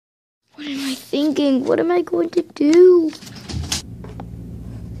thinking, what am I going to do?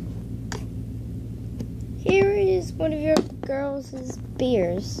 Here is one of your girls'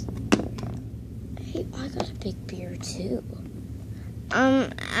 beers. Hey, I got a big beer too.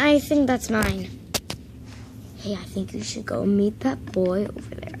 I think that's mine. Hey, I think you should go meet that boy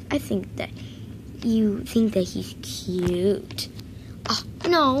over there. I think that you think that he's cute. Oh,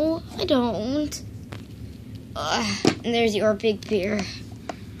 no, I don't. And there's your big beer.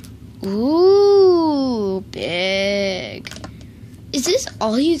 Ooh, big. Is this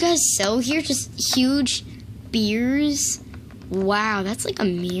all you guys sell here? Just huge beers? Wow, that's like a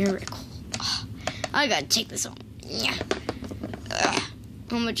miracle. Oh, I gotta take this home. Yeah.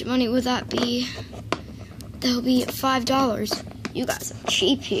 How much money would that be? That'll be $5. You guys are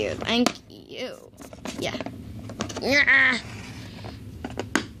cheap here. Thank you. Yeah. Yeah.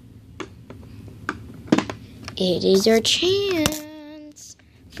 It is our chance.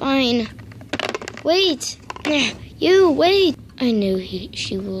 Fine. Wait. You, wait. I knew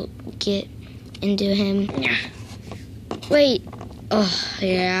she will get into him. Wait. Oh,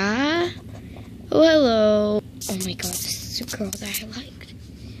 yeah? Oh, hello. Oh my god, this is a girl that I liked.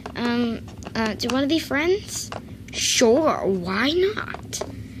 Do you want to be friends? Sure, why not?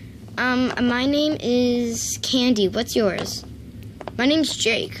 My name is Candy. What's yours? My name's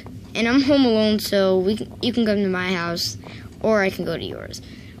Jake, and I'm home alone, so you can come to my house, or I can go to yours.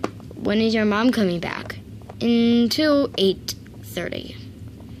 When is your mom coming back? Until 8:30.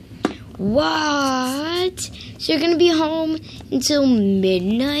 What? So you're gonna be home until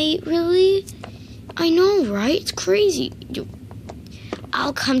midnight, really? I know, right? It's crazy.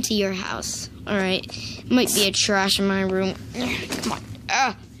 I'll come to your house. Alright. Might be a trash in my room. Come on.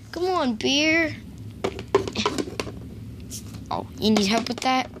 Come on, beer. Oh, you need help with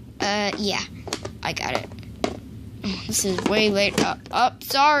that? Yeah. I got it. Oh, this is way late.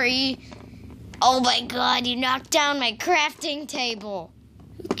 Sorry. Oh my god, you knocked down my crafting table.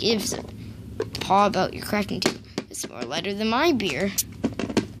 Who gives a paw about your crafting table? It's more lighter than my beer.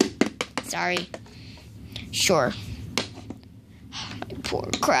 Sorry. Sure. My poor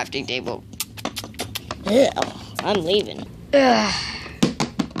crafting table. Ugh, I'm leaving. Ugh.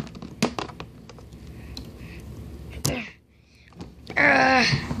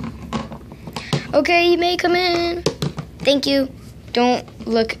 Okay, you may come in. Thank you. Don't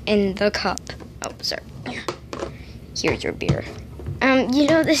look in the cup. Oh, sorry. Here's your beer. You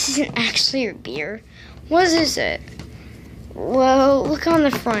know, this isn't actually your beer. What is it? Well, look on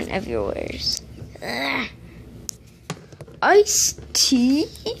the front of yours. Iced tea?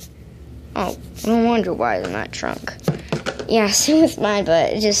 Oh, no wonder why they're not drunk. Yeah, same with mine,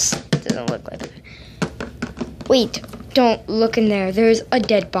 but it just doesn't look like it. Wait, don't look in there. There's a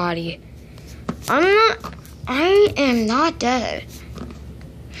dead body. I am not dead.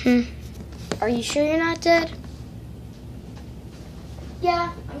 Are you sure you're not dead?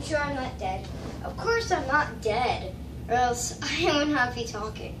 Yeah, I'm sure I'm not dead. Of course I'm not dead, or else I would not be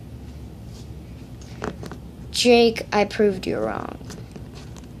talking. Jake, I proved you wrong.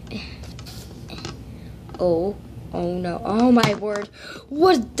 Oh no. Oh my word.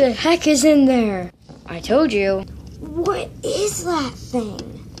 What the heck is in there? I told you. What is that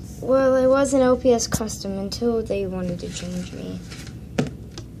thing? Well, it was an OPS custom until they wanted to change me.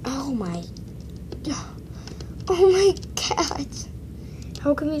 Oh my god.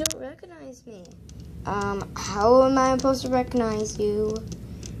 How come you don't recognize me? How am I supposed to recognize you?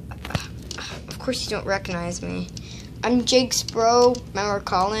 Of course you don't recognize me. I'm Jake's bro. Remember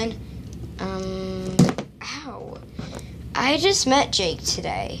Colin? Ow. I just met Jake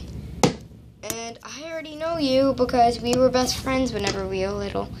today. And I already know you because we were best friends whenever we were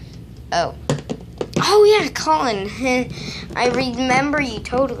little. Oh yeah, Colin. I remember you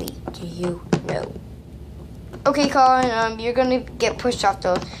totally. Do you know? Okay, Colin, you're gonna get pushed off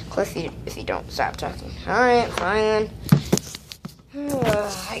the cliff if you don't stop talking. Alright, fine then.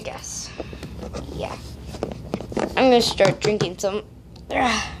 I guess. Yeah. I'm gonna start drinking some.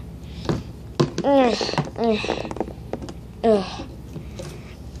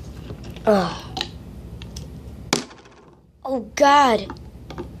 Oh, God.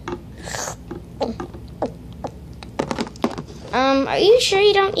 Are you sure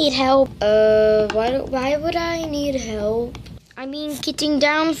you don't need help? Why would I need help? I mean, getting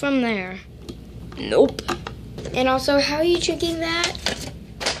down from there. Nope. And also, how are you drinking that?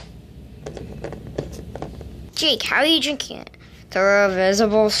 Jake, how are you drinking it? Through a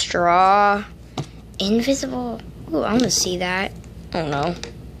visible straw. Invisible? Ooh, I want to see that. Oh, no.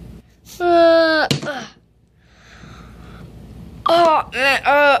 Oh, man.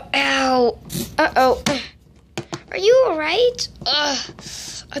 Ow. Uh-oh. Are you alright? I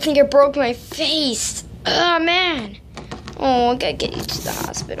think I broke my face. Man. Oh, I gotta get you to the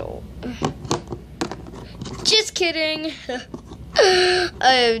hospital. Just kidding.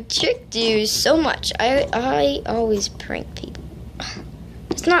 I've tricked you so much. I always prank people.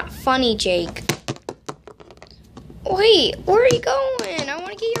 It's not funny, Jake. Wait, where are you going? I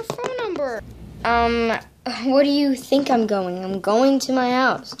want to get your phone number. Where do you think I'm going? I'm going to my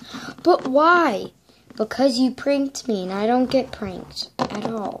house. But why? Because you pranked me, and I don't get pranked at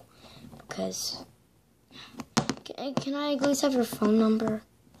all. Because... Can I at least have your phone number?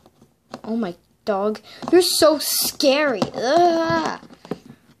 Oh my dog. You're so scary. Ugh.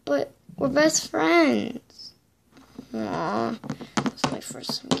 But we're best friends. Aw. It's my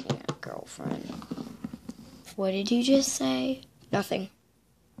first time getting a girlfriend. What did you just say? Nothing.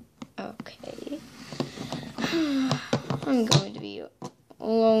 Okay. I'm going to be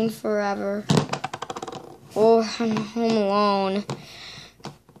alone forever. Oh, I'm home alone.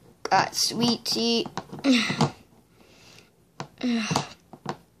 Got sweet tea.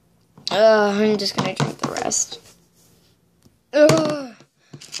 I'm just gonna drink the rest.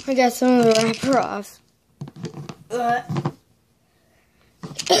 I got some of the wrapper off. That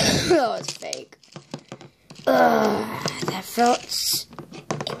was fake. That felt